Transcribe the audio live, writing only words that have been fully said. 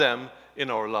them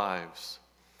in our lives.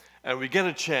 And we get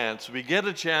a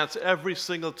chance every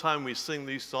single time we sing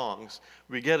these songs,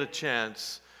 we get a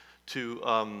chance to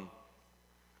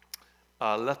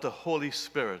let the Holy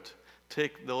Spirit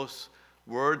take those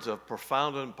words of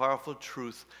profound and powerful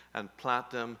truth and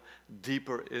plant them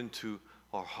deeper into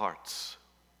our hearts.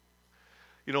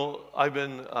 You know,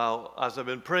 as I've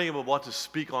been praying about what to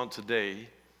speak on today,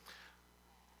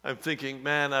 I'm thinking,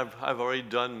 man, I've already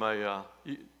done my,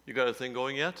 you got a thing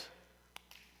going yet?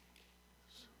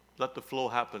 Let the flow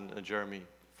happen, Jeremy.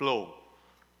 Flow.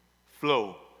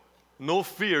 No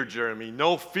fear, Jeremy,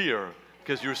 no fear,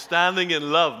 because you're standing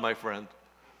in love, my friend.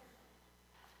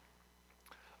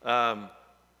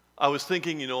 I was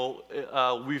thinking, you know,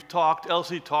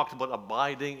 Elsie talked about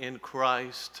abiding in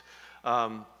Christ.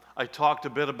 I talked a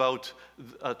bit about,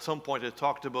 at some point I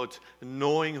talked about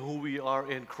knowing who we are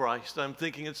in Christ. I'm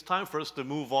thinking it's time for us to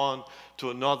move on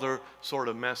to another sort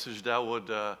of message that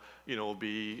would,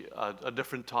 be a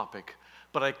different topic.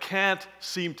 But I can't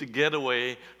seem to get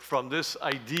away from this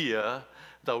idea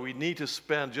that we need to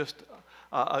spend just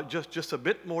a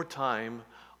bit more time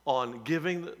on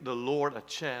giving the Lord a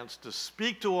chance to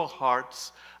speak to our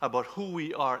hearts about who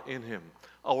we are in Him,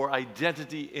 our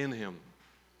identity in Him.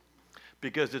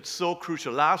 Because it's so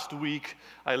crucial. Last week,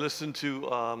 I listened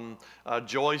to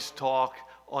Joy's talk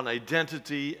on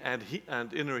identity and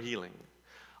inner healing.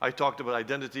 I talked about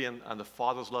identity and the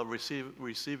Father's love,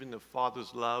 receiving the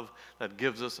Father's love that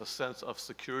gives us a sense of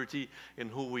security in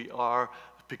who we are.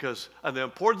 And the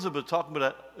importance of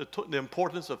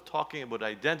talking about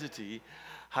identity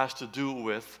has to do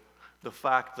with the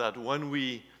fact that when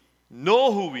we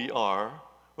know who we are,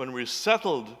 when we're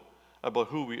settled about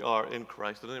who we are in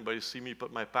Christ. Did anybody see me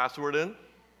put my password in?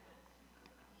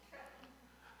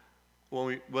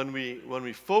 When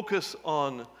we focus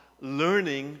on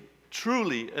learning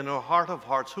truly in our heart of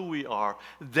hearts who we are,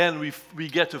 then we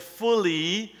get to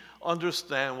fully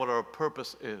understand what our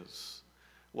purpose is,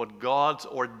 what God's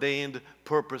ordained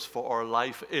purpose for our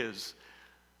life is.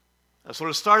 And so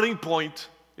the starting point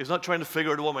is not trying to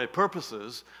figure out what my purpose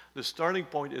is. The starting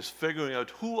point is figuring out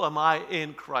who am I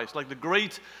in Christ. Like the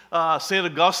great St.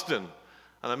 Augustine,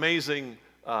 an amazing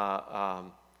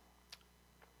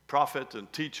prophet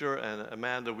and teacher and a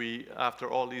man that we, after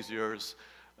all these years,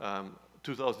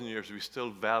 2,000 years, we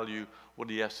still value what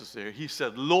he has to say. He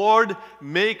said, Lord,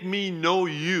 make me know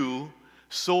you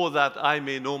so that I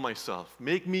may know myself.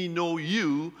 Make me know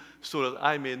you so that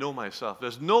I may know myself.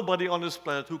 There's nobody on this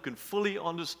planet who can fully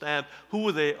understand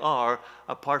who they are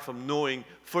apart from knowing,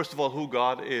 first of all, who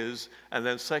God is, and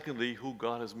then secondly, who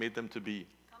God has made them to be.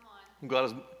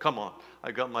 Come on.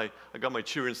 I got my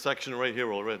cheering section right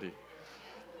here already.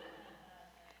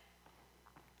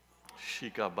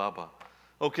 Shika Baba.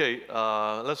 Okay,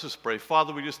 let's just pray.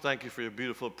 Father, we just thank you for your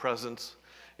beautiful presence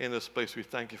in this place. We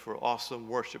thank you for awesome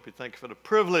worship. We thank you for the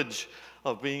privilege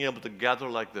of being able to gather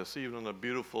like this, even on a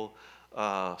beautiful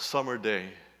summer day.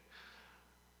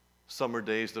 Summer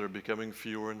days that are becoming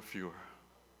fewer and fewer.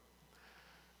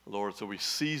 Lord, so we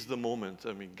seize the moment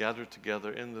and we gather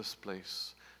together in this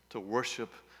place to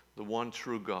worship the one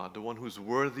true God, the one who's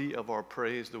worthy of our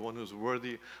praise, the one who's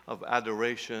worthy of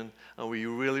adoration. And we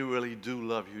really, really do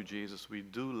love you, Jesus. We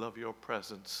do love your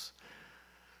presence.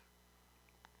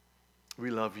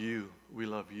 We love you. We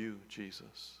love you,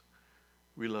 Jesus.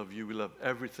 We love you. We love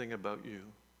everything about you.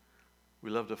 We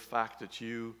love the fact that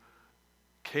you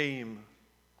came,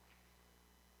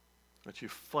 that you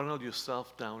funneled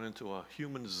yourself down into a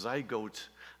human zygote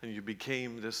and you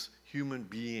became this human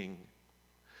being.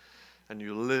 And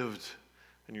you lived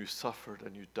and you suffered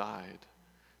and you died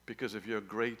because of your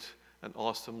great and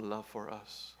awesome love for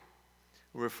us.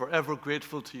 We're forever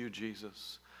grateful to you,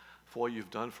 Jesus, for what you've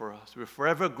done for us. We're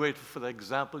forever grateful for the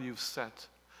example you've set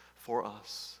for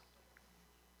us.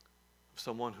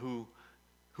 Someone who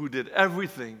did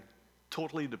everything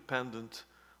totally dependent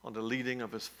on the leading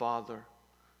of his Father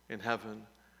in heaven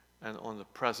and on the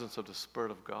presence of the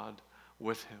Spirit of God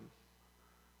with him.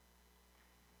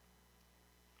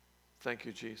 Thank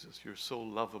you, Jesus. You're so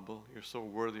lovable. You're so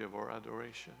worthy of our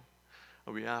adoration.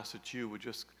 And we ask that you would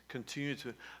just continue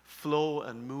to flow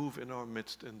and move in our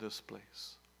midst in this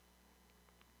place.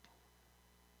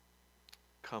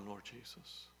 Come, Lord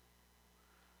Jesus.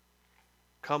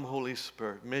 Come, Holy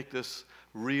Spirit. Make this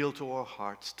real to our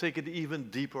hearts. Take it even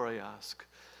deeper, I ask,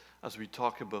 as we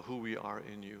talk about who we are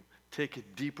in you. Take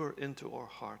it deeper into our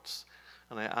hearts.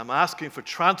 And I'm asking for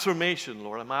transformation,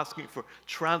 Lord. I'm asking for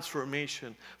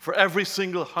transformation for every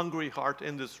single hungry heart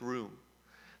in this room,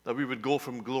 that we would go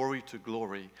from glory to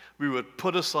glory. We would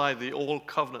put aside the old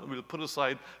covenant. We would put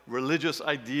aside religious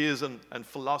ideas and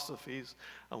philosophies,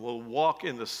 and we'll walk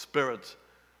in the Spirit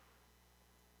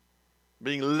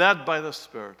being led by the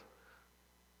Spirit,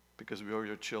 because we are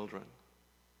your children.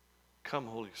 Come,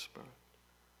 Holy Spirit.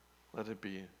 Let it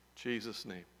be in Jesus'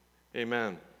 name.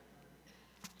 Amen.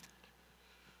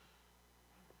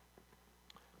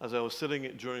 As I was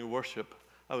sitting during worship,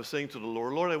 I was saying to the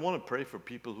Lord, Lord, I want to pray for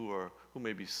people who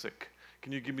may be sick.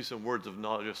 Can you give me some words of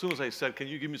knowledge? As soon as I said, can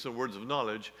you give me some words of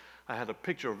knowledge, I had a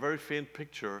picture, a very faint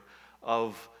picture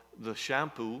of the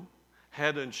shampoo,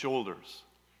 Head and Shoulders.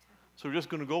 So we're just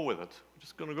going to go with it. We're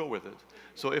just going to go with it.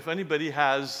 So if anybody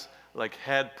has like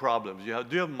head problems, do you have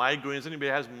migraines? Anybody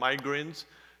has migraines?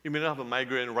 You may not have a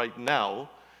migraine right now,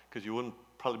 because you wouldn't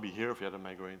probably be here if you had a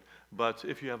migraine. But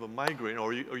if you have a migraine,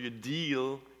 or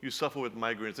you suffer with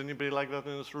migraines. Anybody like that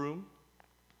in this room?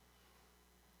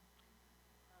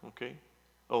 Okay.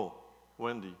 Oh,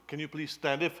 Wendy, can you please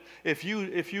stand? If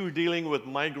you're dealing with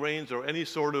migraines or any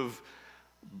sort of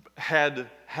head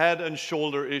and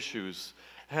shoulder issues,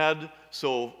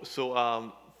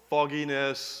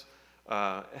 fogginess,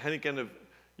 any kind of,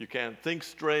 you can't think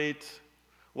straight,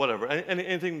 whatever,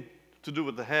 anything to do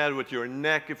with the head, with your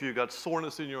neck, if you've got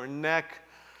soreness in your neck,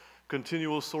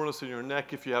 continual soreness in your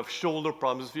neck, if you have shoulder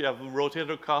problems, if you have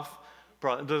rotator cuff,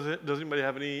 does anybody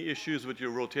have any issues with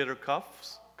your rotator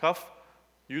cuff?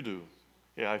 You do.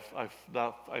 Yeah,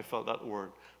 I felt that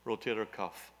word, rotator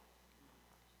cuff.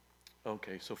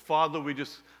 Okay, so Father, we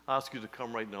just ask you to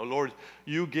come right now. Lord,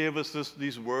 you gave us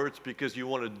these words because you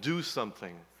want to do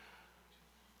something.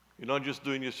 You're not just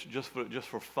doing this just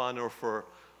for fun or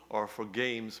for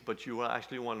games, but you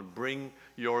actually want to bring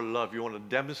your love. You want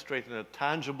to demonstrate in a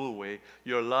tangible way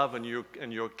your love and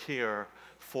your care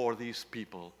for these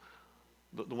people,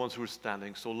 the ones who are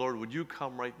standing. So Lord, would you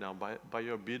come right now by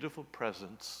your beautiful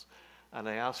presence, and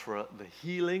I ask for the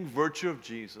healing virtue of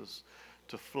Jesus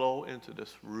to flow into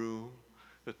this room,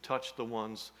 to touch the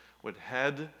ones with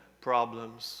head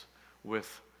problems,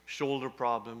 with shoulder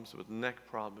problems, with neck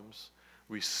problems.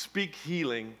 We speak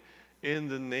healing in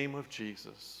the name of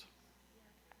Jesus.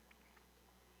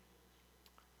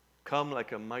 Come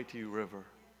like a mighty river,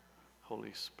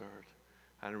 Holy Spirit,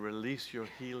 and release your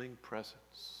healing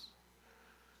presence.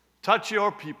 Touch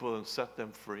your people and set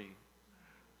them free.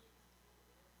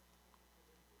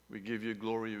 We give you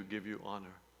glory, we give you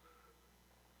honor.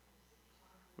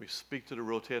 We speak to the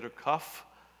rotator cuff.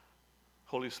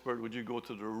 Holy Spirit, would you go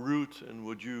to the root, and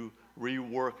would you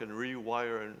rework and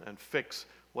rewire and fix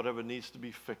whatever needs to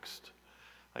be fixed.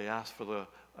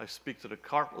 I speak to the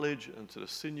cartilage and to the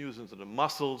sinews and to the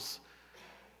muscles.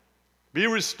 Be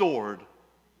restored,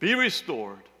 be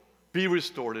restored, be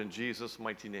restored in Jesus'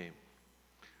 mighty name.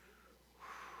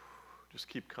 Just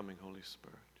keep coming, Holy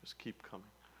Spirit. Just keep coming.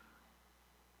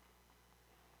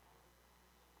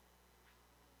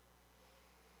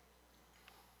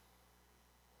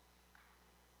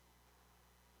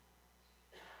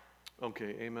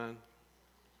 Okay, amen.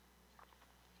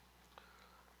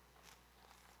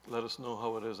 Let us know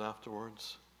how it is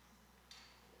afterwards.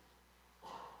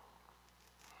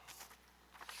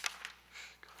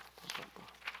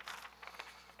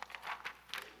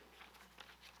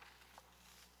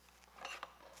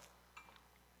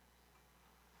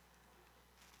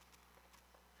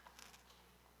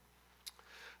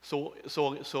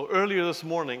 So earlier this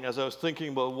morning, as I was thinking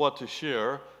about what to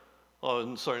share,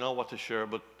 not what to share,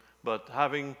 but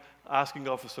asking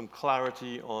God for some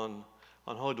clarity on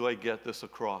how do I get this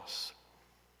across.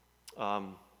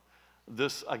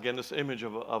 This image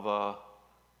of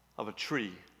a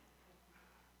tree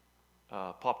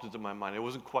popped into my mind. It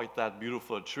wasn't quite that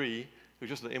beautiful a tree. It was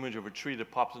just an image of a tree that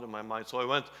popped into my mind.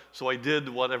 So I did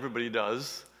what everybody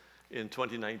does in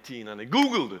 2019, and I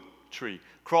Googled tree,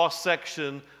 cross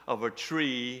section of a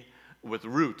tree with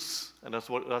roots, and that's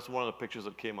one of the pictures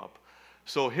that came up.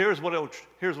 So here's what I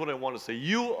want to say.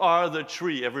 You are the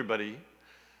tree, everybody.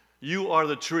 You are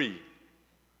the tree.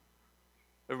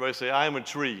 Everybody say, I am a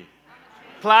tree.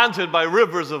 Planted by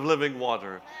rivers of living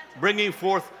water, bringing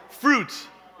forth fruit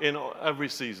in every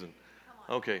season.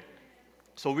 Okay.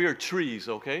 So we are trees,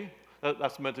 okay?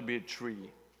 That's meant to be a tree.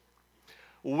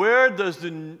 Where does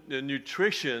the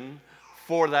nutrition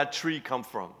for that tree come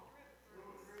from?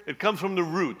 It comes from the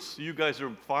roots. You guys are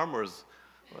farmers.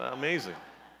 Amazing.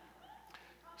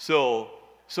 So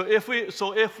if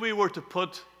we were to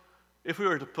put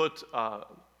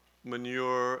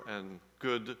manure and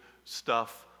good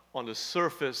stuff on the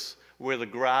surface where the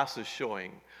grass is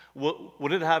showing,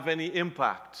 would it have any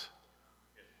impact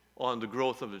on the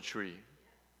growth of the tree?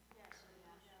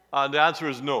 The answer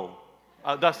is no.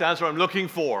 That's the answer I'm looking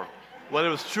for.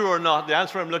 Whether it's true or not, the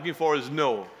answer I'm looking for is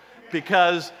no.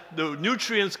 Because the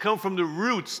nutrients come from the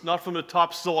roots, not from the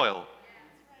top soil.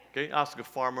 Okay, ask a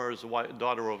farmer's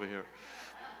daughter over here.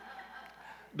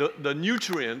 the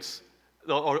nutrients,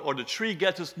 or the tree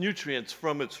gets its nutrients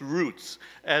from its roots.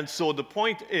 And so the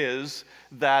point is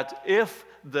that if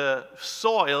the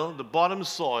soil, the bottom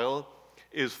soil,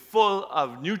 is full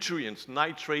of nutrients,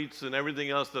 nitrates, and everything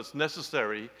else that's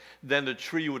necessary, then the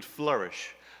tree would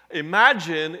flourish.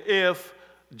 Imagine if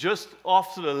just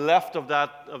off to the left of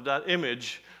that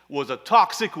image was a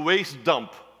toxic waste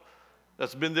dump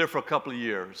that's been there for a couple of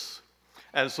years.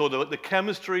 And so the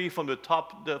chemistry from the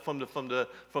top, from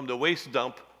the waste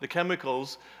dump, the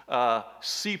chemicals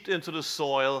seeped into the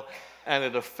soil, and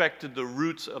it affected the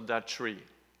roots of that tree.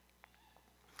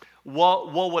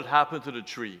 What would happen to the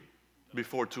tree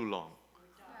before too long?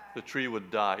 The tree would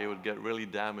die. It would get really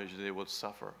damaged, and it would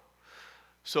suffer.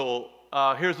 So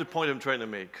here's the point I'm trying to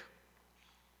make.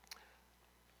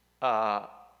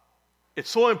 It's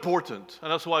so important,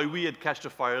 and that's why we at Catch the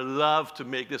Fire love to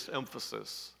make this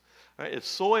emphasis. Right? It's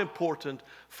so important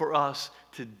for us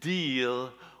to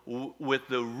deal with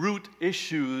the root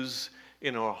issues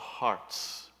in our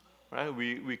hearts. Right?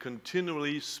 We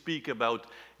continually speak about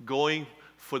going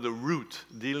for the root,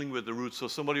 dealing with the root. So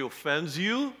somebody offends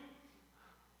you,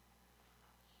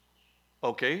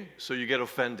 okay, so you get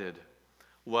offended.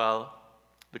 Well,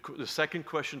 the second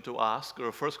question to ask, or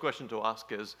the first question to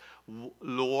ask is,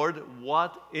 Lord,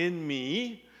 what in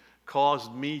me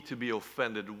caused me to be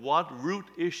offended? What root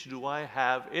issue do I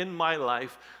have in my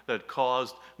life that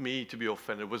caused me to be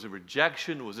offended? Was it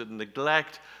rejection? Was it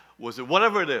neglect? Was it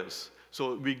whatever it is?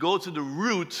 So we go to the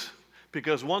root,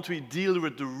 because once we deal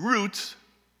with the root,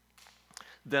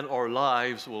 then our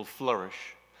lives will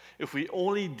flourish. If we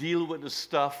only deal with the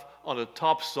stuff on the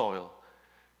topsoil,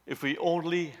 if we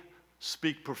only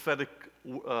speak prophetic,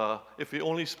 if we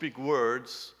only speak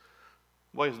words,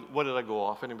 why did I go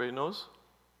off? Anybody knows?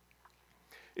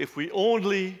 If we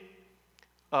only,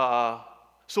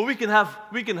 so we can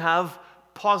have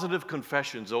positive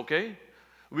confessions, okay?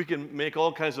 We can make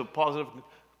all kinds of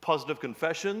positive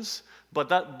confessions, but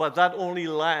that only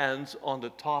lands on the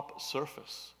top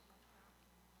surface.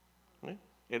 Right?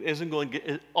 It isn't going to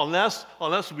get,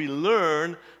 unless we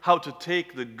learn how to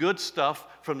take the good stuff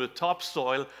from the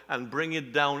topsoil and bring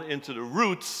it down into the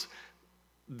roots,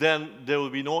 then there will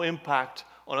be no impact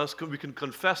on us. We can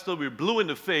confess that we're blue in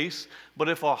the face, but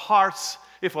if our hearts,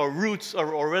 if our roots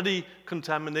are already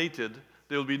contaminated,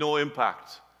 there will be no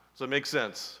impact. Does that make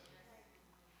sense?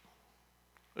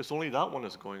 It's only that one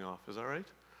that's going off, is that right?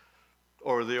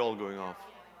 Or are they all going off?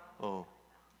 Oh.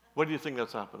 Why do you think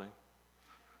that's happening?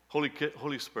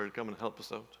 Holy Spirit, come and help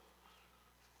us out.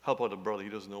 Help out a brother. He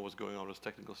doesn't know what's going on with this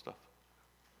technical stuff.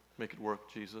 Make it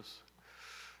work, Jesus.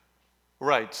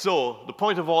 Right, so the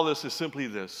point of all this is simply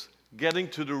this. Getting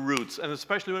to the roots, and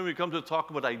especially when we come to talk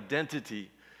about identity,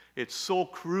 it's so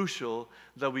crucial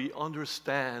that we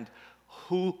understand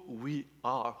who we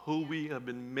are, who we have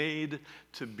been made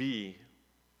to be.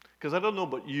 Because I don't know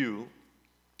about you,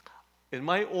 in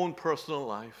my own personal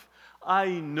life, I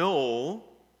know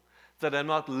that I'm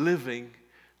not living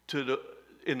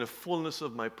in the fullness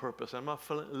of my purpose. I'm not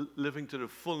living to the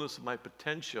fullness of my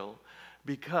potential,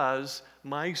 because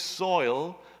my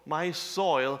soil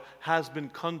has been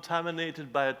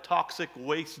contaminated by a toxic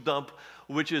waste dump,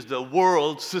 which is the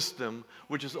world system,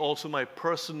 which is also my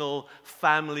personal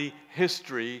family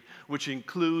history, which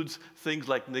includes things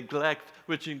like neglect,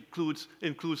 which includes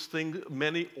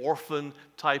many orphan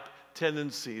type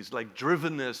tendencies, like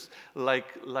drivenness, like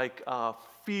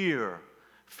fear.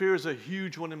 Fear is a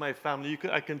huge one in my family.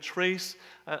 I can trace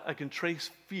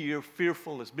fear,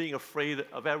 fearfulness, being afraid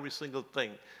of every single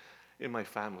thing in my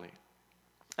family.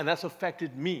 And that's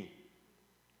affected me.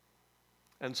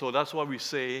 And so that's why we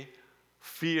say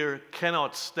fear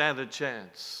cannot stand a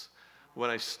chance when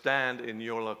I stand in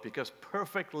your love, because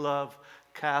perfect love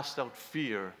casts out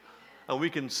fear. And we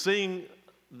can sing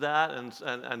that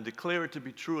and declare it to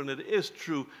be true, and it is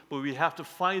true, but we have to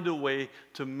find a way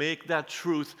to make that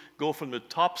truth go from the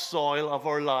topsoil of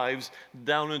our lives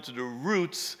down into the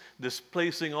roots,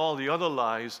 displacing all the other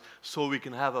lies, so we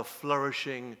can have a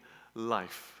flourishing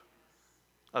life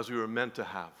as we were meant to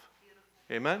have.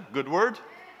 Amen? Good word?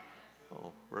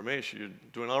 Oh, Ramesh, you're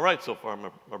doing all right so far,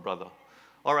 my brother.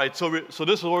 All right, so this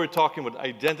is what we're talking about: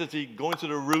 identity, going to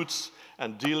the roots,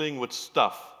 and dealing with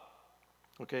stuff.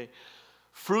 Okay?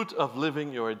 Fruit of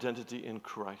living your identity in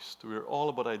Christ. We're all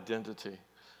about identity.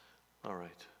 All right.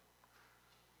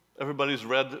 Everybody's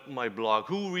read my blog.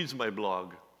 Who reads my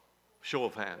blog? Show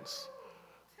of hands.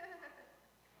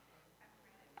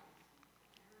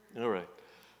 All right.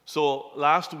 So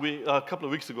last week, a couple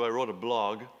of weeks ago, I wrote a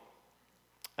blog,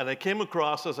 and I came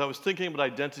across, as I was thinking about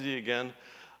identity again,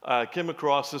 I came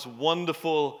across this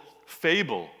wonderful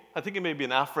fable. I think it may be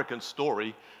an African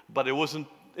story, but it wasn't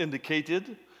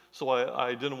indicated, so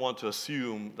I didn't want to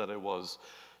assume that it was.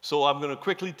 So I'm going to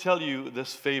quickly tell you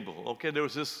this fable. Okay, there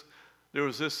was this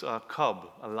cub,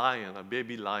 a lion, a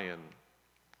baby lion.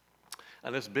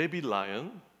 And this baby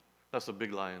lion, that's a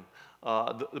big lion,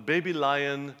 the baby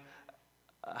lion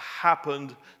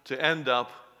happened to end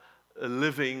up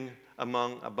living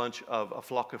among a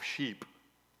flock of sheep.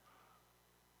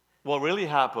 What really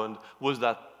happened was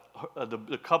that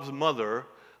the cub's mother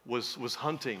was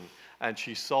hunting, and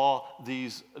she saw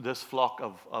this flock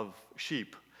of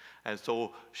sheep. And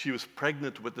so she was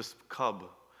pregnant with this cub,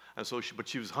 and so but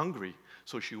she was hungry.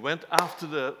 So she went after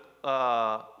the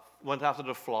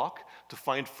flock to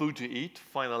find food to eat,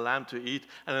 find a lamb to eat,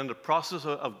 and in the process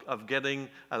of grabbing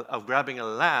a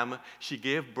lamb, she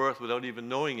gave birth without even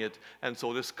knowing it. And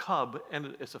so this cub,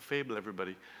 and it's a fable,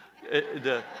 everybody.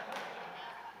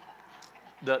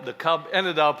 The cub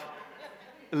ended up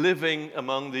living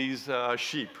among these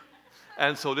sheep,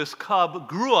 and so this cub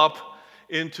grew up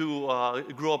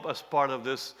as part of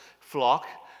this flock,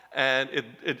 and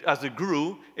as it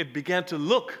grew, it began to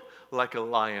look like a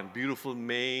lion. Beautiful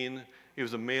mane. He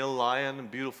was a male lion,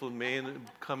 beautiful mane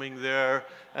coming there.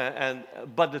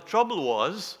 But the trouble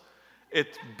was,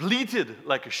 it bleated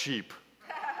like a sheep.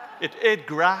 It ate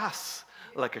grass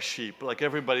like a sheep, like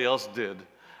everybody else did.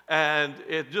 And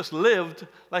it just lived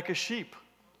like a sheep.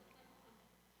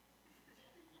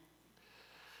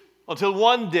 Until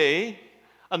one day,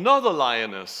 another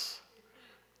lioness,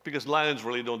 because lions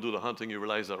really don't do the hunting, you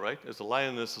realize that, right? It's the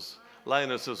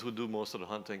lionesses who do most of the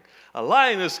hunting. A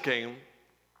lioness came,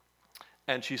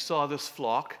 and she saw this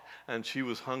flock, and she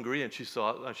was hungry, and she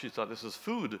thought this is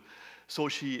food. So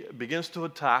she begins to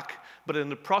attack, but in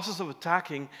the process of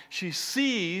attacking, she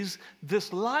sees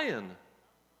this lion.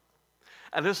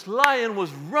 And this lion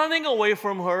was running away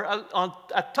from her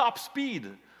at top speed,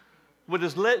 with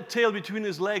his tail between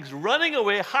his legs, running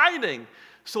away, hiding.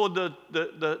 So the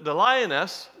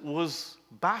lioness was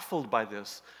baffled by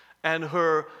this, and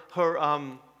her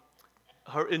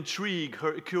intrigue,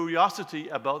 her curiosity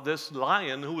about this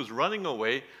lion who was running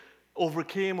away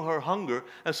overcame her hunger,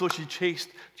 and so she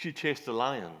chased the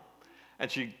lion,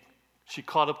 and she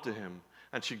caught up to him,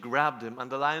 and she grabbed him, and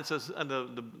the lion says, and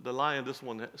the lion, this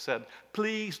one said,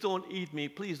 "Please don't eat me,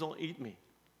 please don't eat me."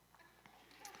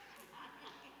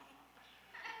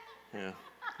 Yeah,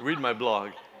 read my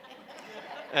blog.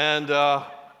 And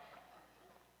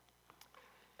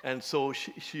so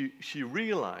she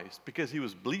realized, because he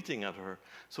was bleating at her,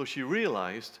 so she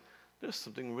realized there's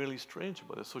something really strange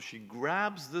about it. So she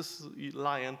grabs this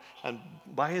lion and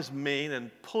by his mane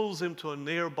and pulls him to a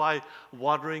nearby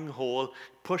watering hole,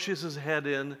 pushes his head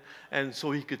in, and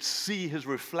so he could see his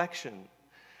reflection.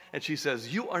 And she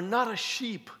says, "You are not a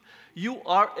sheep. You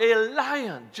are a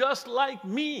lion, just like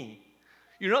me.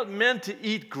 You're not meant to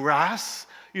eat grass.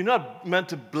 You're not meant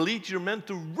to bleat. You're meant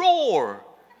to roar.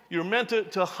 You're meant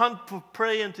to hunt for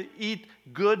prey and to eat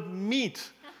good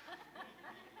meat."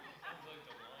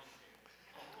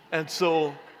 And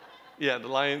so, yeah, the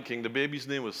Lion King, the baby's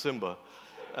name was Simba.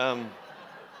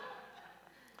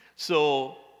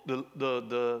 So the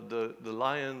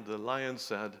lion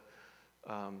said,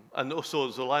 and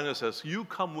also the lion says, "You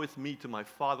come with me to my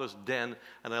father's den,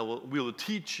 and we will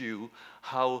teach you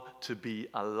how to be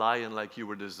a lion like you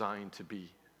were designed to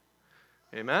be."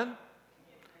 Amen?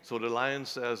 So the lion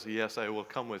says, "Yes, I will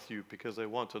come with you because I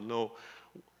want to know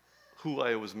who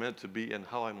I was meant to be and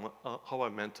how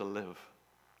I'm meant to live."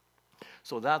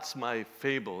 So that's my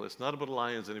fable. It's not about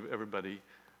lions and everybody.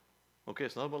 Okay,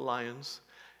 it's not about lions.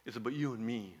 It's about you and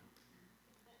me.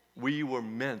 We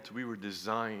were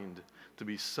designed to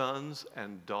be sons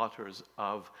and daughters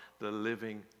of the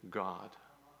living God.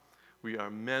 We are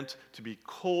meant to be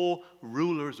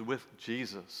co-rulers with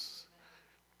Jesus.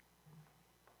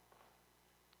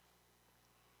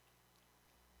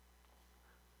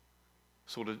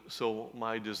 So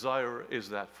my desire is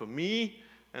that for me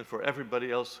and for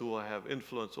everybody else who I have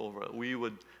influence over, we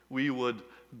would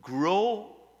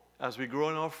grow as we grow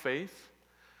in our faith.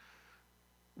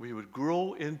 We would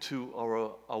grow into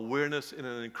our awareness in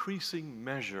an increasing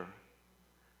measure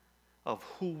of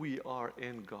who we are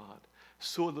in God,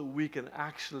 so that we can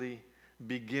actually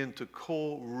begin to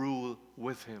co-rule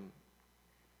with Him.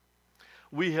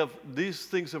 These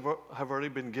things have already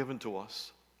been given to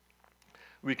us.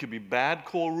 We could be bad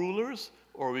co-rulers,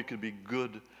 or we could be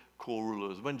good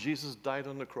co-rulers. When Jesus died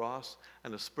on the cross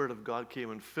and the Spirit of God came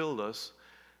and filled us,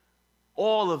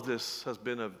 all of this has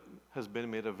been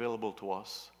made available to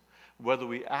us. Whether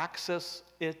we access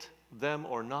them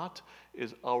or not,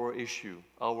 is our issue,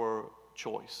 our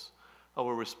choice,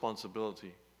 our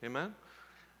responsibility. Amen?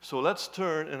 So let's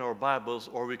turn in our Bibles,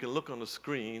 or we can look on the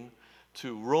screen,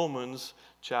 to Romans.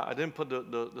 I didn't put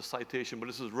the citation, but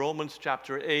this is Romans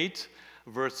chapter 8,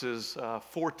 verses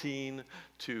 14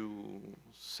 to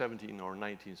 17 or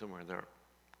 19, somewhere there.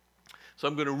 So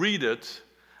I'm going to read it,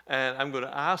 and I'm going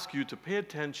to ask you to pay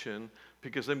attention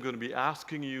because I'm going to be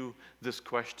asking you this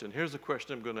question. Here's the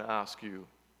question I'm going to ask you.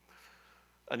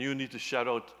 And you need to shout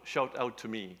out to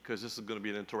me, because this is going to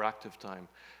be an interactive time.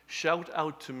 Shout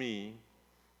out to me,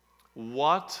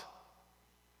 what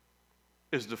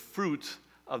is the fruit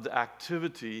of the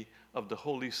activity of the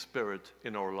Holy Spirit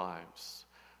in our lives?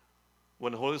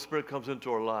 When the Holy Spirit comes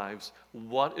into our lives,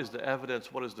 what is the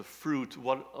evidence, what is the fruit,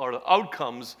 what are the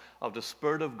outcomes of the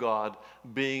Spirit of God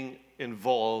being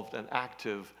involved and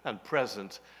active and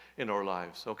present in our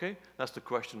lives? Okay? That's the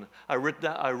question. I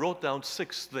wrote down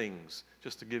 6 things,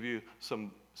 just to give you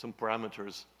some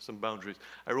parameters, some boundaries.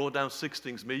 I wrote down 6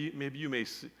 things. Maybe you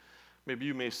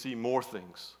may see more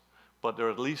things, but there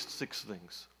are at least 6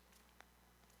 things.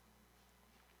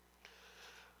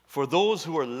 For those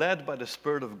who are led by the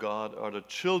Spirit of God are the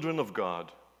children of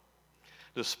God.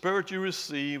 The Spirit you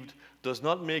received does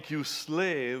not make you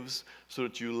slaves so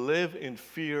that you live in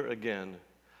fear again.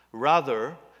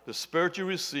 Rather, the Spirit you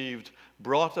received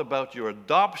brought about your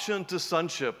adoption to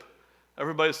sonship.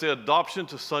 Everybody say adoption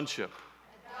to sonship.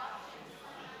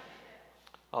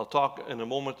 I'll talk in a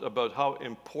moment about how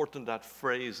important that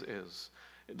phrase is.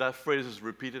 That phrase is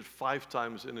repeated 5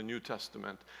 times in the New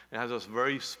Testament. It has a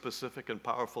very specific and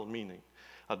powerful meaning.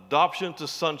 Adoption to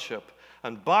sonship.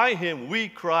 And by him we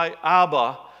cry,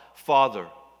 Abba, Father.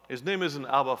 His name isn't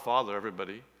Abba, Father,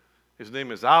 everybody. His name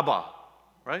is Abba,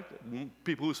 right?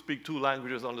 People who speak 2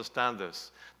 languages understand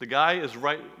this. The guy is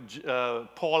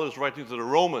Paul is writing to the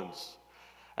Romans.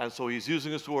 And so he's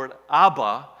using this word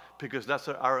Abba, because that's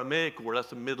an Aramaic word,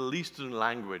 that's a Middle Eastern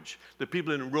language. The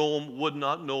people in Rome would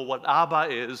not know what Abba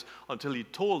is until he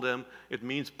told them it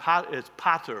means it's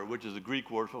pater, which is the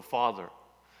Greek word for father.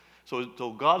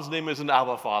 So God's name isn't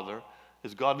Abba, Father.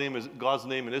 God's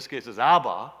name in this case is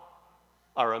Abba,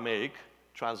 Aramaic,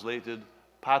 translated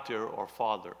pater or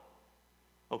father.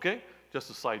 Okay?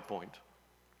 Just a side point.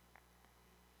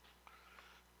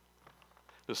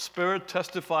 The Spirit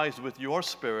testifies with your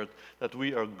spirit that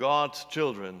we are God's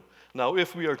children. Now,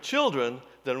 if we are children,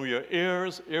 then we are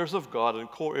heirs of God, and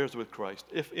co-heirs with Christ,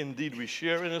 if indeed we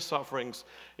share in his sufferings,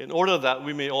 in order that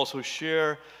we may also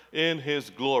share in his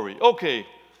glory. Okay,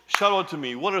 shout out to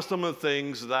me. What are some of the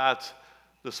things that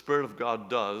the Spirit of God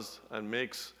does and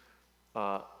makes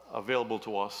available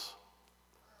to us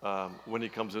when he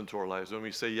comes into our lives, when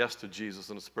we say yes to Jesus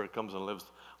and the Spirit comes and lives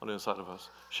on the inside of us?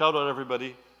 Shout out,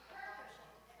 everybody.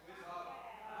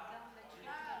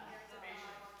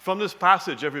 From this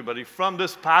passage, everybody, from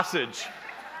this passage.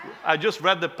 I just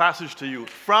read the passage to you.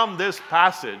 From this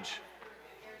passage.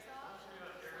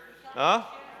 Huh?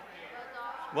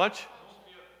 What?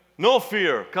 No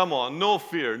fear. Come on, no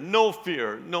fear, no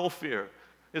fear, no fear.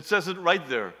 It says it right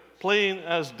there, plain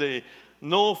as day.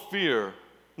 No fear.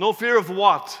 No fear of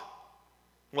what?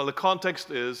 Well, the context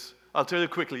is, I'll tell you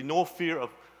quickly, no fear of,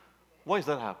 why is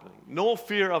that happening? No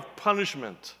fear of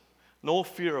punishment. No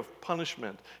fear of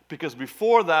punishment. Because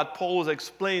before that, Paul was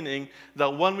explaining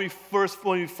that when we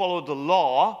follow the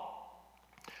law,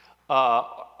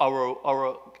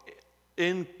 our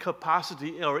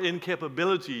incapacity or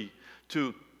incapability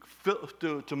to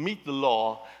meet the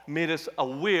law made us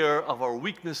aware of our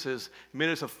weaknesses, made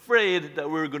us afraid that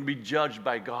we were going to be judged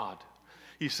by God.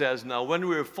 He says, now when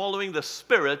we're following the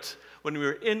Spirit, when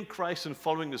we're in Christ and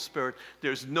following the Spirit,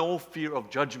 there's no fear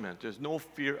of judgment. There's no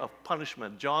fear of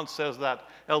punishment. John says that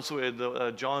elsewhere.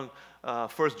 1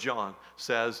 John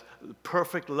says,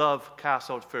 perfect love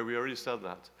casts out fear. We already said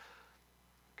that.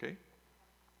 Okay?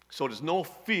 So there's no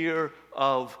fear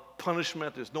of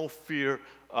punishment. There's no fear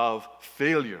of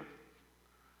failure.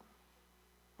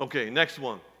 Okay, next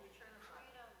one.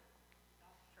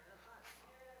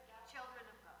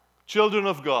 Children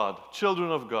of God.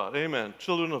 Children of God. Amen.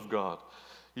 Children of God.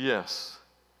 Yes.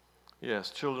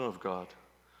 Yes, children of God.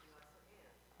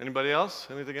 Anybody else?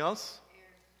 Anything else?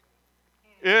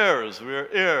 Heirs. We are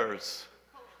heirs.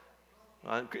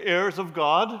 Heirs of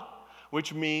God,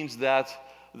 which means that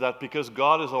because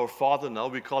God is our Father now,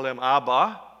 we call him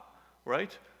Abba,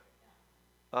 right?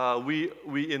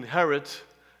 We inherit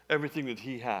everything that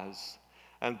he has.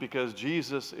 And because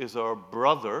Jesus is our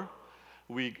brother,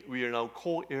 we are now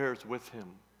co-heirs with him.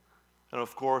 And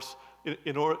of course,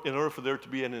 in order for there to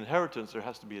be an inheritance, there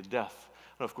has to be a death.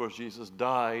 And of course, Jesus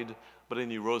died, but then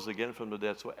he rose again from the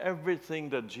dead. So everything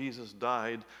that Jesus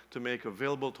died to make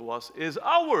available to us is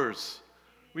ours.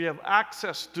 We have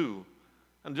access to.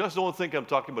 And just don't think I'm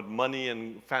talking about money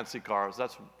and fancy cars.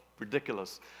 That's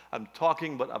ridiculous. I'm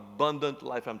talking about abundant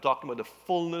life. I'm talking about the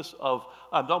fullness of,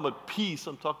 I'm talking about peace.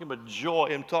 I'm talking about joy.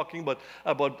 I'm talking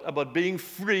about being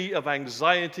free of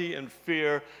anxiety and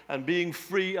fear and being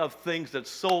free of things that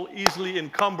so easily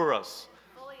encumber us.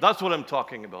 That's what I'm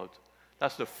talking about.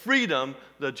 That's the freedom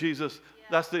that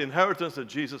that's the inheritance that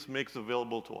Jesus makes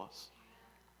available to us.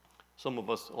 Some of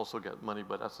us also get money,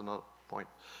 but that's another point.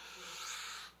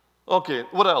 Okay,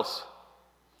 what else?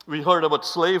 We heard about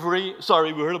slavery.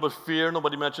 Sorry, we heard about fear.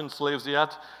 Nobody mentioned slaves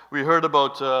yet. We heard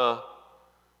about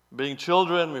being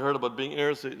children. We heard about being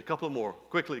heirs. A couple more.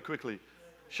 Quickly.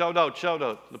 Shout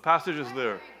out. The passage is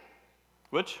there.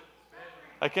 Which?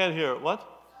 I can't hear. What?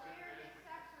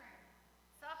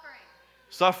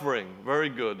 Suffering. Very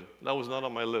good. That was not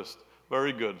on my list.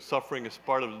 Very good. Suffering is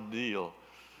part of the deal.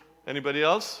 Anybody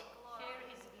else?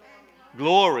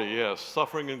 Glory, yes.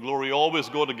 Suffering and glory always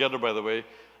go together, by the way.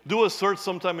 Do a search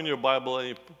sometime in your Bible and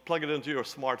you plug it into your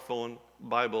smartphone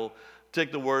Bible.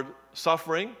 Take the word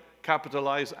suffering,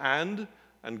 capitalize and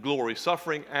glory.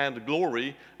 Suffering and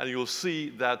glory, and you'll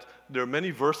see that there are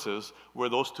many verses where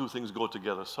those two things go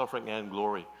together. Suffering and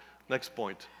glory. Next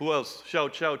point. Who else?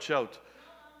 Shout.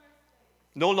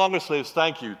 No longer slaves.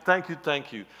 Thank you.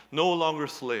 No longer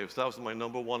slaves. That was my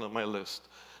number one on my list.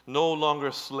 No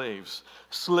longer slaves.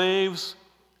 Slaves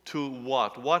to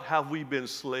what? What have we been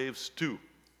slaves to?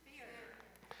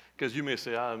 Because you may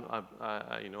say,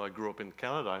 I grew up in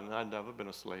Canada and I've never been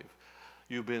a slave.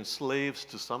 You've been slaves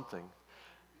to something.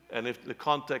 And if the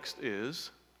context is,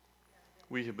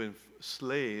 we have been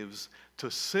slaves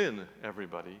to sin,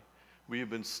 everybody. We have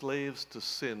been slaves to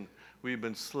sin. We've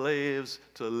been slaves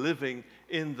to living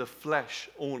in the flesh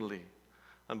only.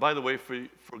 And by the way,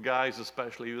 for guys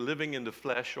especially, living in the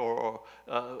flesh, or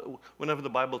whenever the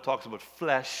Bible talks about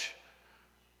flesh,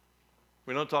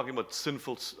 we're not talking about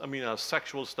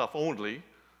sexual stuff only.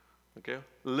 Okay?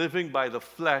 Living by the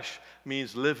flesh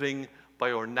means living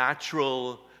by our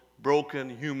natural, broken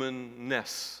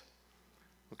humanness.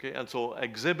 Okay? And so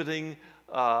exhibiting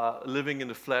living in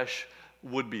the flesh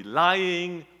would be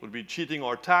lying, would be cheating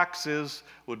our taxes,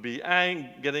 would be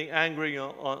getting angry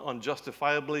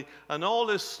unjustifiably, and all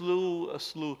this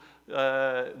slew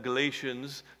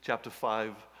Galatians chapter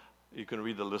 5, you can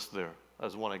read the list there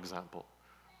as one example.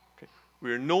 Okay.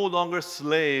 We are no longer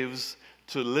slaves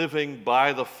to living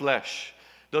by the flesh.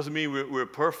 Doesn't mean we're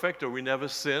perfect or we never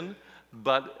sin,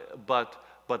 but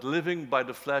living by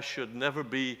the flesh should never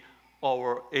be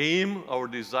our aim, our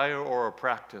desire, or our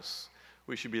practice.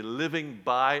 We should be living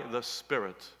by the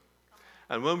Spirit.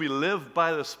 And when we live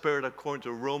by the Spirit, according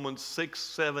to Romans 6,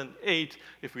 7, 8,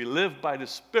 if we live by the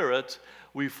Spirit,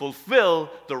 we fulfill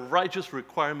the righteous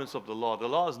requirements of the law. The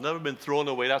law has never been thrown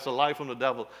away. That's a lie from the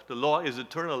devil. The law is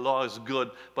eternal. The law is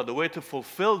good. But the way to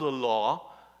fulfill the law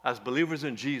as believers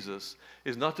in Jesus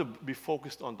is not to be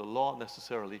focused on the law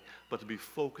necessarily, but to be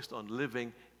focused on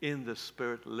living in the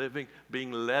Spirit,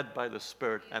 being led by the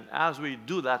Spirit. And as we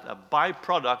do that, a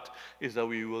byproduct is that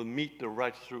we will meet the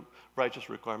righteous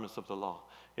requirements of the law.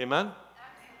 Amen? Amen.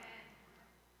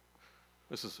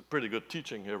 This is pretty good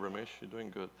teaching here, Ramesh. You're doing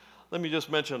good. Let me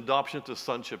just mention adoption to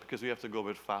sonship, because we have to go a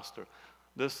bit faster.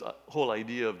 This whole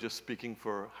idea of just speaking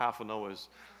for half an hour is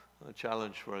a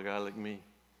challenge for a guy like me.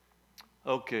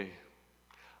 Okay.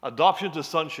 Adoption to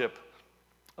sonship.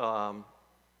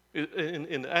 In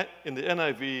the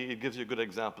NIV, it gives you a good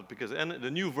example, because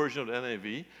the new version of the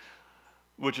NIV,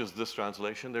 which is this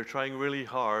translation, they're trying really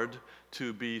hard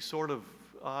to be sort of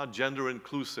gender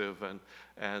inclusive,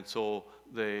 and so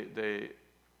they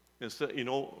instead,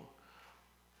 I'll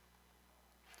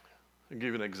give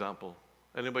you an example.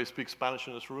 Anybody speak Spanish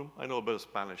in this room? I know a bit of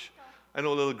Spanish. I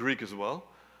know a little Greek as well.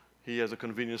 He has a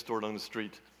convenience store down the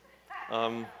street.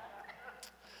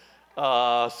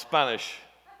 Spanish.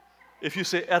 If you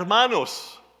say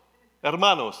hermanos,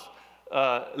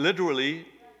 literally,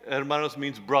 hermanos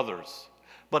means brothers.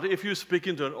 But if you speak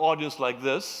into an audience like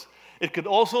this, it could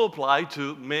also apply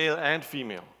to male and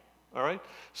female. All right?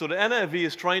 So the NIV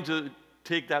is trying to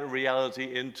take that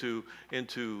reality into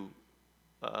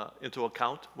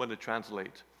account when they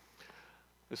translate.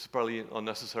 This is probably an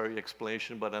unnecessary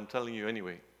explanation, but I'm telling you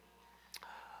anyway.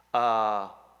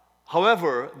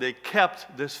 However, they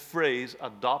kept this phrase,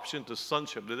 adoption to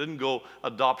sonship. They didn't go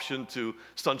adoption to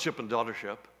sonship and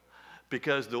daughtership,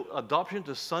 because the adoption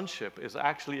to sonship is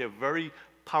actually a very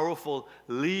powerful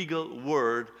legal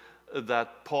word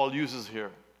that Paul uses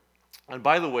here. And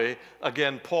by the way,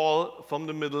 again, Paul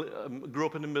grew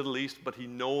up in the Middle East, but he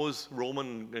knows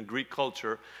Roman and Greek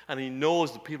culture, and he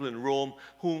knows the people in Rome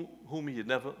whom he had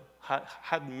never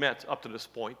had met up to this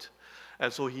point.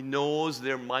 And so he knows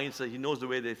their mindset, he knows the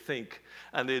way they think,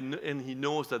 and he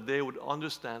knows that they would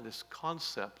understand this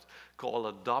concept called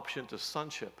adoption to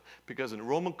sonship. Because in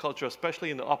Roman culture, especially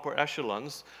in the upper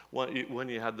echelons, when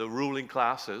you had the ruling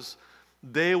classes,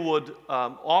 they would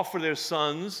offer their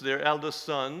sons, their eldest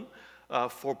son,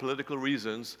 for political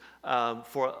reasons,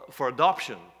 for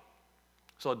adoption.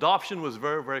 So adoption was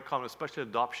very, very common, especially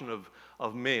adoption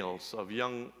of males, of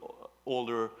young,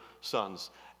 older sons.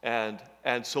 And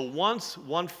so once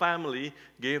one family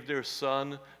gave their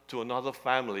son to another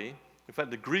family, in fact,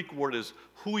 the Greek word is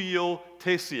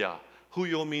huiothesia.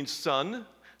 Huio means son,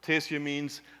 thesia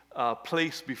means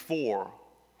place before.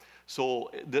 So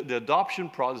the adoption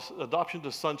process, adoption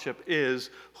to sonship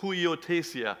is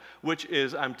huiothesia, which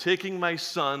is I'm taking my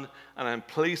son and I'm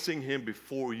placing him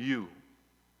before you.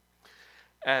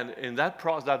 And in that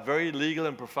process, that very legal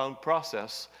and profound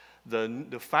process,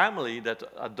 the family that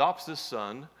adopts this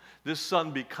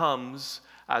son becomes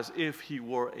as if he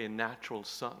were a natural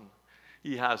son.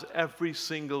 He has every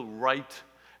single right,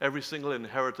 every single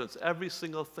inheritance, every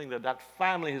single thing that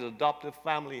family, his adoptive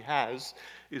family has,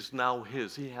 is now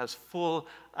his. He has full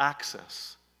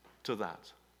access to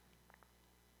that.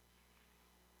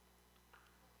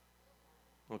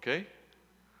 Okay?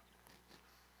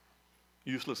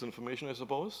 Useless information, I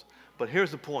suppose. But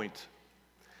here's the point.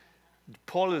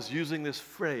 Paul is using this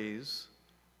phrase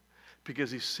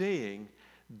because he's saying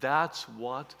that's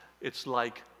what it's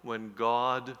like when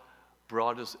God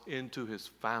brought us into his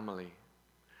family.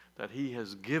 That he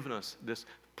has given us this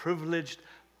privileged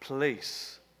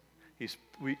place.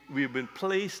 We've been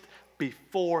placed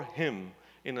before him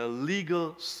in a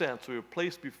legal sense. We were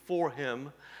placed before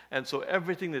him, and so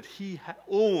everything that he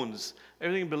owns,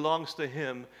 everything belongs to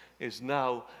him, is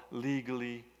now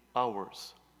legally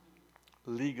ours.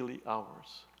 Legally ours.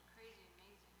 Crazy,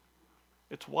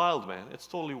 amazing. It's wild, man. It's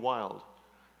totally wild.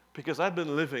 Because I've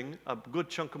been living a good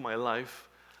chunk of my life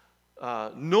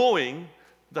knowing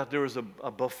that there is a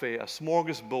buffet, a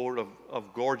smorgasbord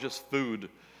of gorgeous food,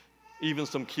 even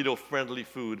some keto-friendly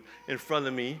food in front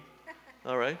of me,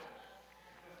 all right?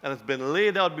 And it's been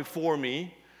laid out before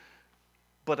me,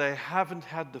 but I haven't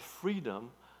had the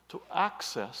freedom to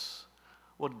access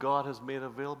what God has made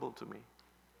available to me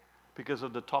because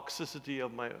of the toxicity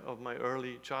of my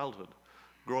early childhood,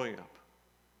 growing up,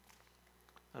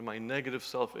 and my negative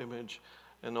self-image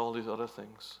and all these other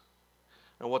things.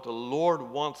 And what the Lord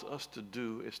wants us to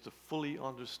do is to fully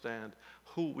understand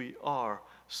who we are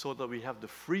so that we have the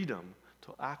freedom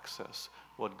to access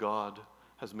what God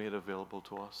has made available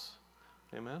to us.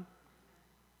 Amen?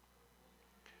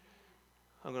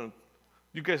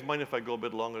 You guys mind if I go a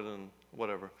bit longer than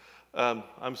whatever?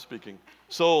 I'm speaking.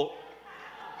 So,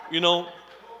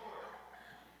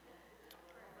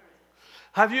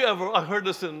 have you ever, I heard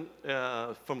this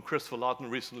from Chris Lawton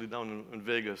recently down in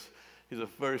Vegas. He's a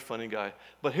very funny guy.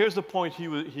 But here's the point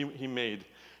he made,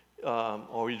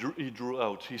 or he drew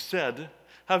out. He said,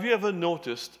 have you ever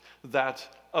noticed that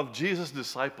of Jesus'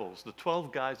 disciples, the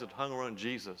 12 guys that hung around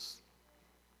Jesus,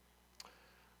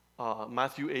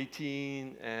 Matthew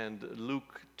 18 and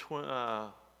Luke, I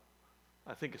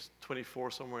think it's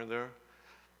 24, somewhere in there,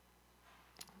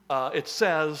 it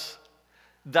says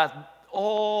that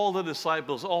all the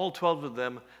disciples, all 12 of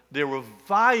them, they were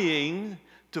vying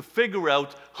to figure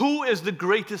out who is the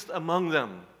greatest among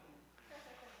them.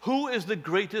 Who is the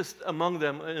greatest among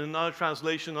them? In another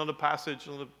translation, another passage,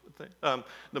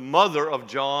 the mother of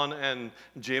John and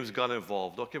James got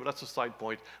involved. Okay, but that's a side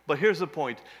point. But here's the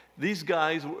point. These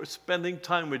guys were spending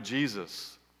time with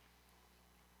Jesus.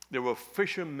 They were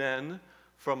fishermen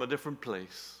from a different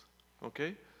place.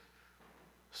 Okay?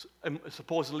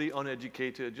 Supposedly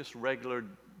uneducated, just regular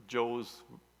Joes,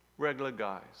 regular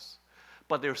guys.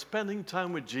 But they're spending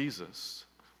time with Jesus.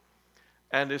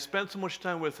 And they spent so much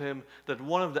time with him that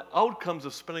one of the outcomes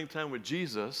of spending time with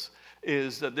Jesus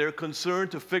is that they're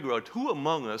concerned to figure out who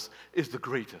among us is the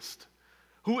greatest.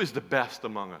 Who is the best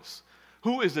among us?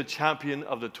 Who is the champion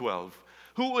of the 12?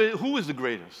 Who is the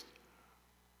greatest?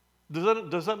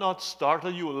 Does that not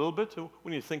startle you a little bit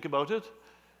when you think about it?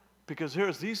 Because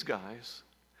here's these guys.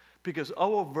 Because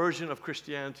our version of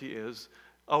Christianity is,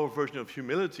 our version of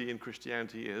humility in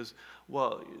Christianity is,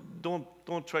 well, don't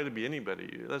try to be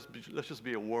anybody. Let's just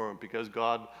be a worm because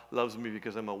God loves me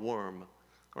because I'm a worm,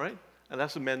 all right? And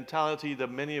that's the mentality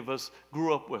that many of us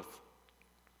grew up with.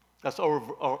 That's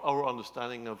our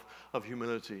understanding of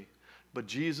humility. But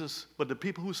the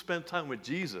people who spent time with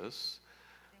Jesus,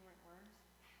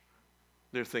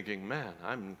 they're thinking, man,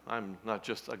 I'm not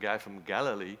just a guy from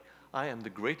Galilee. I am the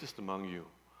greatest among you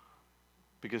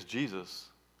because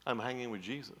I'm hanging with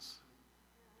Jesus.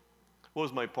 What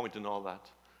was my point in all that?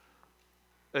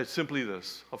 It's simply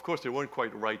this. Of course, they weren't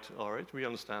quite right, all right? We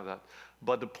understand that.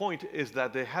 But the point is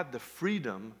that they had the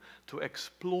freedom to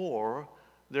explore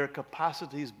their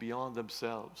capacities beyond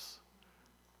themselves.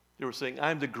 They were saying,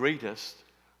 I'm the greatest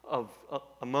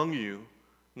among you,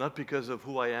 not because of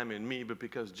who I am in me, but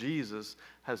because Jesus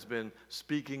has been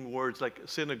speaking words, like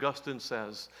St. Augustine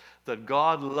says, that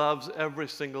God loves every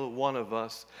single one of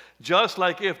us, just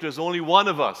like if there's only one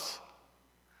of us.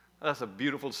 That's a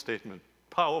beautiful statement,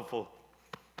 powerful.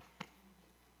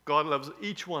 God loves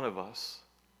each one of us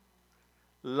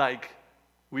like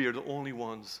we are the only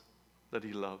ones that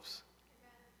he loves.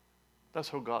 That's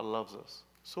how God loves us.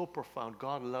 So profound.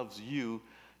 God loves you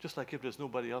just like if there's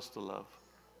nobody else to love.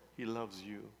 He loves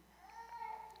you.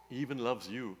 He even loves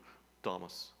you,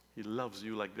 Thomas. He loves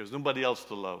you like there's nobody else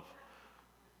to love.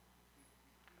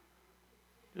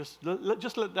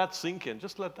 Just let that sink in.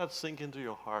 Just let that sink into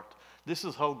your heart. This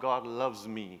is how God loves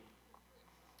me.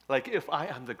 Like if I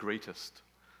am the greatest.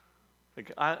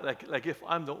 Like if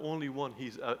I'm the only one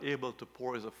he's able to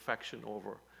pour his affection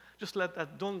over. Just let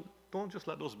that, don't just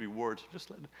let those be words.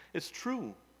 It's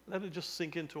true. Let it just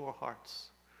sink into our hearts.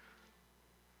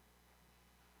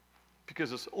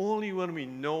 Because it's only when we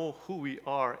know who we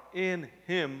are in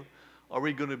him are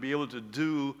we going to be able to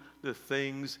do the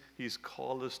things he's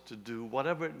called us to do,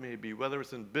 whatever it may be, whether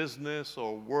it's in business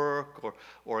or work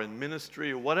or in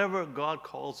ministry or whatever God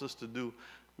calls us to do.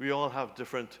 We all have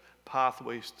different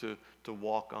pathways to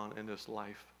walk on in this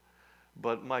life.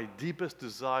 But my deepest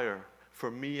desire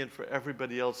for me and for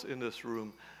everybody else in this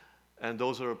room, and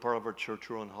those that are part of our church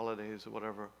who are on holidays or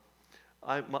whatever,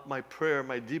 my prayer,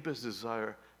 my deepest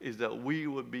desire is that we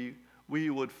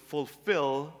would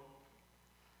fulfill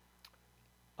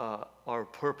our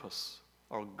purpose,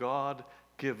 our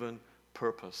God-given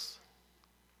purpose.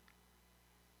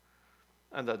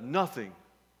 And that nothing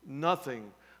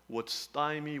would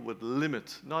stymie, would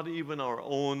limit, not even our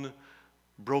own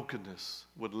brokenness,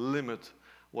 would limit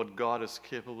what God is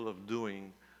capable of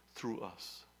doing through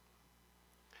us.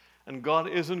 And God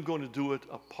isn't going to do it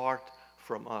apart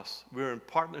from us. We're in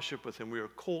partnership with him. We are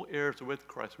co-heirs with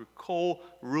Christ. We're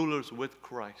co-rulers with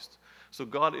Christ. So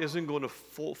God isn't going to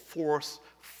foist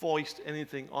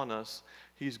anything on us.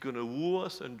 He's going to woo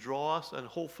us and draw us, and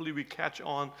hopefully we catch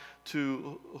on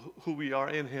to who we are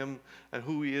in him and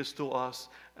who he is to us,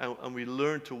 and we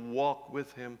learn to walk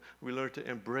with him. We learn to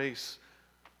embrace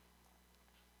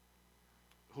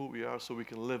who we are so we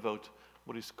can live out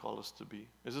what he's called us to be.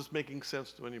 Is this making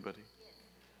sense to anybody? Yes.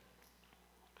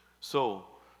 So,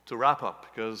 to wrap up,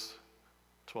 because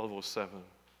 12:07,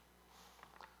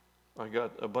 I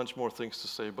got a bunch more things to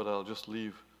say, but I'll just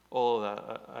leave all of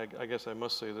that. I guess I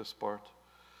must say this part.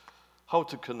 How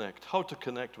to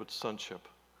connect with sonship.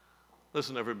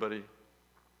 Listen, everybody.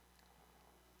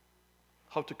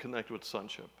 How to connect with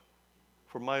sonship.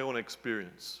 From my own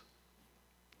experience,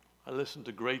 I listened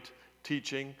to great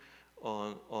teaching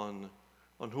on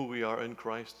who we are in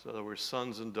Christ, that we're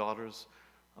sons and daughters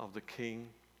of the King.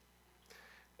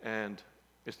 And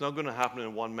it's not going to happen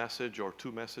in one message or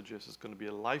two messages. It's going to be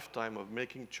a lifetime of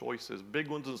making choices, big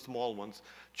ones and small ones,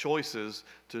 choices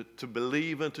to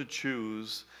believe and to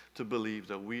choose to believe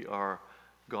that we are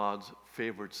God's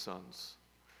favored sons.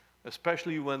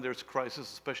 Especially when there's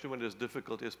crisis, especially when there's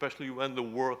difficulty, especially when the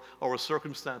world, our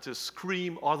circumstances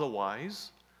scream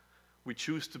otherwise, we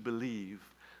choose to believe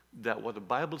that what the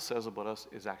Bible says about us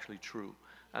is actually true,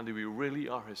 and that we really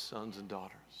are his sons and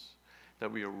daughters,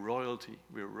 that we are royalty,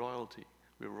 we're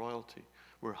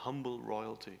humble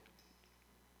royalty.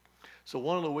 So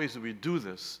one of the ways that we do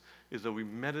this is that we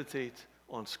meditate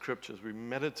on scriptures. We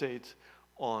meditate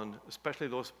on especially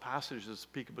those passages that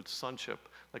speak about sonship,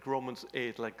 like Romans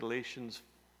 8, like Galatians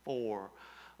 4,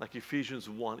 like Ephesians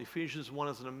 1. Ephesians 1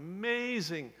 is an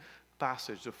amazing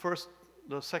passage.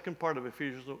 The second part of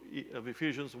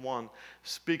Ephesians 1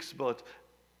 speaks about,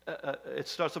 it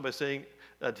starts off by saying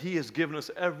that he has given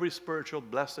us every spiritual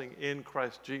blessing in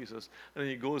Christ Jesus. And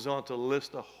he goes on to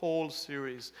list a whole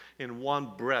series in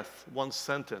one breath, one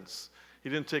sentence. He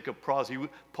didn't take a pause. He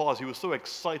was so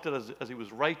excited as he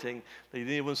was writing that he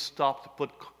didn't even stop to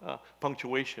put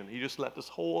punctuation. He just let this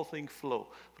whole thing flow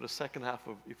for the second half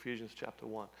of Ephesians chapter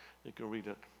 1. You can read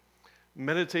it.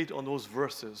 Meditate on those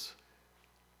verses.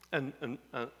 And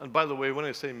by the way, when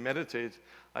I say meditate,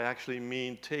 I actually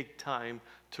mean take time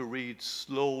to read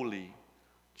slowly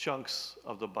chunks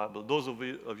of the Bible. Those of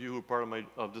you who are part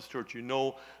of this church, you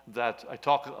know that I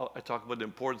talk about the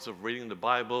importance of reading the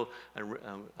Bible, and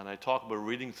I talk about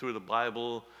reading through the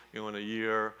Bible, in a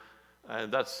year, and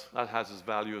that has its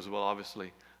value as well,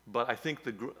 obviously. But I think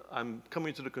I'm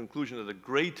coming to the conclusion that the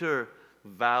greater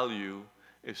value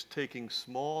is taking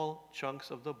small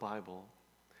chunks of the Bible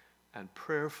and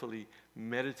prayerfully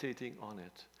meditating on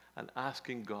it and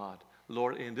asking God,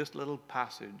 Lord, in this little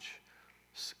passage,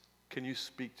 can you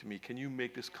speak to me? Can you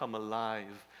make this come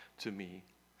alive to me?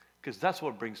 Because that's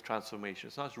what brings transformation.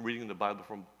 It's not just reading the Bible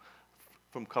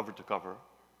from cover to cover.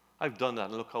 I've done that,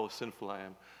 and look how sinful I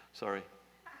am. Sorry.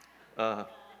 Uh,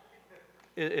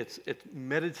 it's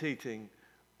meditating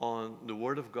on the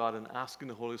Word of God and asking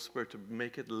the Holy Spirit to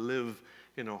make it live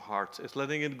in our hearts. It's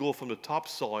letting it go from the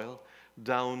topsoil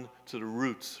down to the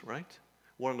roots, right?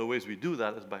 One of the ways we do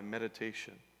that is by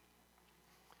meditation.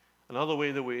 Another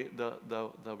way that we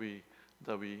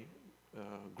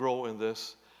grow in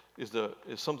this is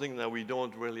something that we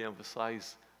don't really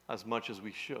emphasize as much as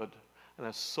we should, and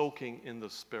that's soaking in the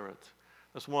Spirit.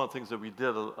 That's one of the things that we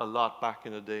did a lot back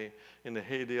in the day, in the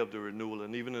heyday of the renewal,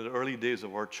 and even in the early days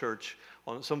of our church.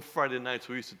 On some Friday nights,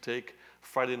 we used to take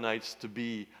Friday nights to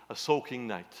be a soaking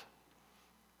night.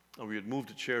 And we would move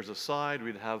the chairs aside.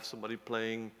 We'd have somebody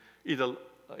playing either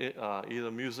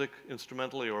music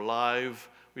instrumentally or live.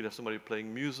 We'd have somebody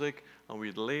playing music, and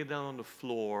we'd lay down on the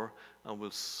floor and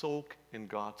we'll soak in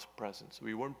God's presence.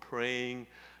 We weren't praying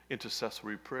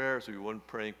intercessory prayers, we weren't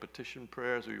praying petition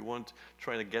prayers, we weren't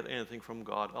trying to get anything from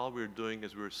God. All we were doing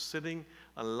is we were sitting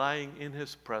and lying in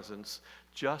His presence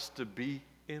just to be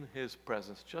in His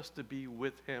presence, just to be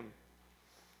with Him.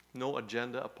 No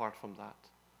agenda apart from that.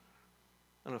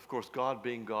 And of course, God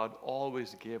being God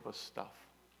always gave us stuff.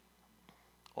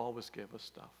 Always gave us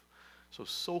stuff. So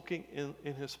soaking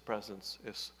in His presence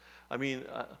is,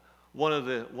 one of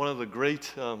the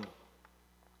great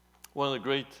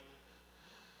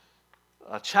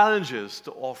challenges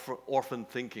to orphan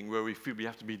thinking, where we feel we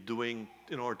have to be doing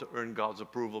in order to earn God's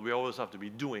approval. We always have to be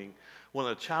doing. One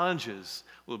of the challenges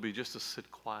will be just to sit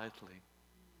quietly,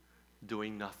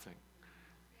 doing nothing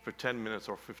for 10 minutes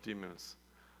or 15 minutes.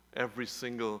 Every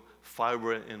single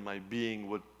fiber in my being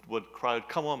would cry out,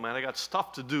 come on, man, I got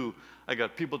stuff to do. I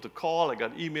got people to call. I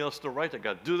got emails to write. I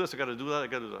got to do this. I got to do that. I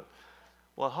got to do that.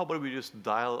 Well, how about we just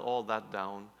dial all that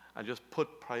down and just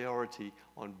put priority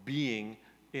on being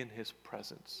in His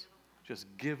presence. Just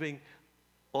giving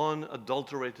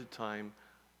unadulterated time,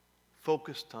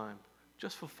 focused time,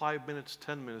 just for 5 minutes,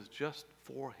 10 minutes, just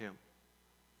for Him.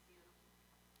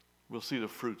 We'll see the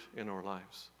fruit in our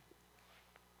lives.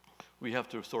 We have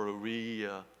to sort of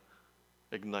reignite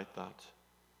that.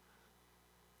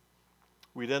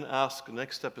 We then the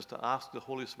next step is to ask the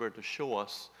Holy Spirit to show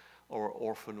us our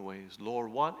orphan ways. Lord,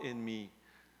 what in me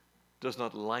does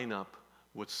not line up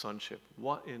with sonship?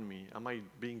 What in me? Am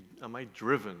I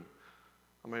driven?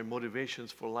 Are my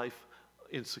motivations for life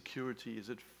insecurity? Is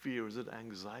it fear? Is it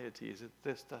anxiety? Is it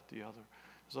this, that, the other?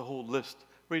 There's a whole list.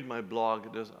 Read my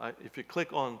blog. If you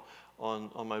click on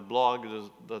my blog,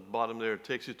 that bottom there, it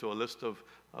takes you to a list of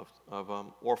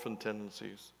orphan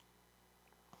tendencies.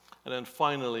 And then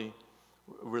finally,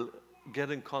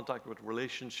 get in contact with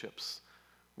relationships,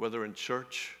 whether in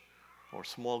church or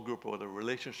small group, or whether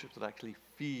relationships that actually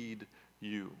feed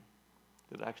you,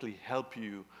 that actually help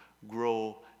you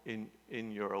grow in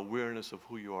your awareness of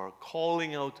who you are,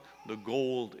 calling out the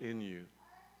gold in you,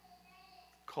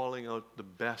 calling out the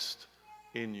best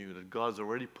in you that God's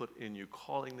already put in you,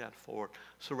 calling that forward.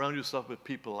 Surround yourself with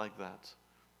people like that.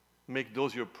 Make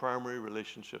those your primary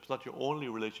relationships, not your only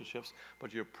relationships,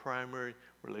 but your primary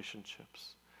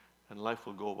relationships. And life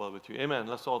will go well with you. Amen.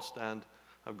 Let's all stand.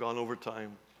 I've gone over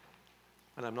time,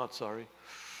 and I'm not sorry.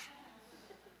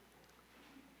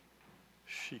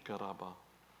 Shikaraba.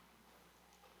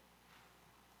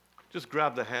 Just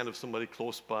grab the hand of somebody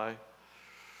close by.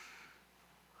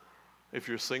 If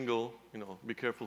you're single, be careful